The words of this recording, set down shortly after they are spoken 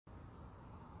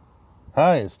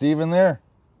Hi, is Steven there?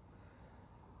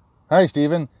 Hi,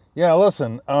 Steven. Yeah,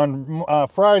 listen, on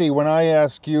Friday when I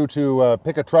asked you to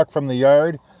pick a truck from the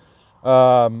yard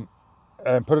um,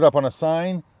 and put it up on a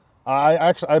sign,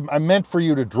 I meant for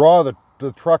you to draw the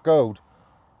truck out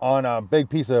on a big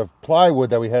piece of plywood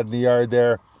that we had in the yard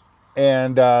there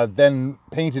and then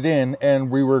paint it in,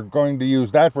 and we were going to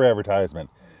use that for advertisement.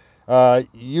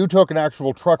 You took an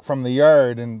actual truck from the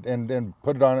yard and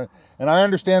put it on it. And I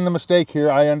understand the mistake here.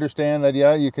 I understand that,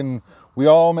 yeah, we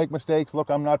all make mistakes.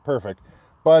 Look, I'm not perfect.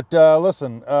 But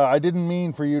listen, I didn't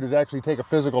mean for you to actually take a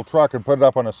physical truck and put it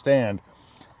up on a stand.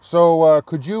 So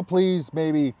could you please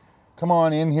maybe come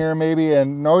on in here maybe,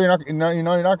 and no, you're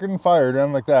not getting fired or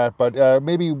anything like that, but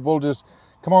maybe we'll just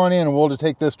come on in and we'll just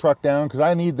take this truck down because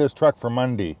I need this truck for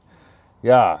Monday.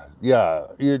 Yeah, yeah.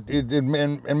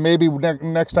 And maybe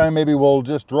next time, maybe we'll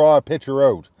just draw a picture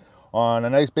out on a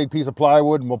nice big piece of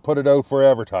plywood and we'll put it out for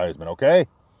advertisement, okay?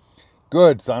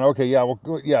 Good, son. Okay, yeah, well,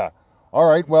 good, yeah. All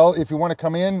right, well, if you want to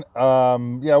come in,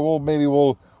 yeah,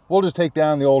 we'll just take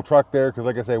down the old truck there because,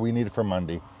 like I say, we need it for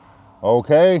Monday.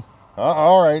 Okay?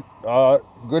 All right.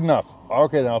 Good enough.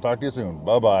 Okay, then I'll talk to you soon.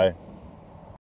 Bye-bye.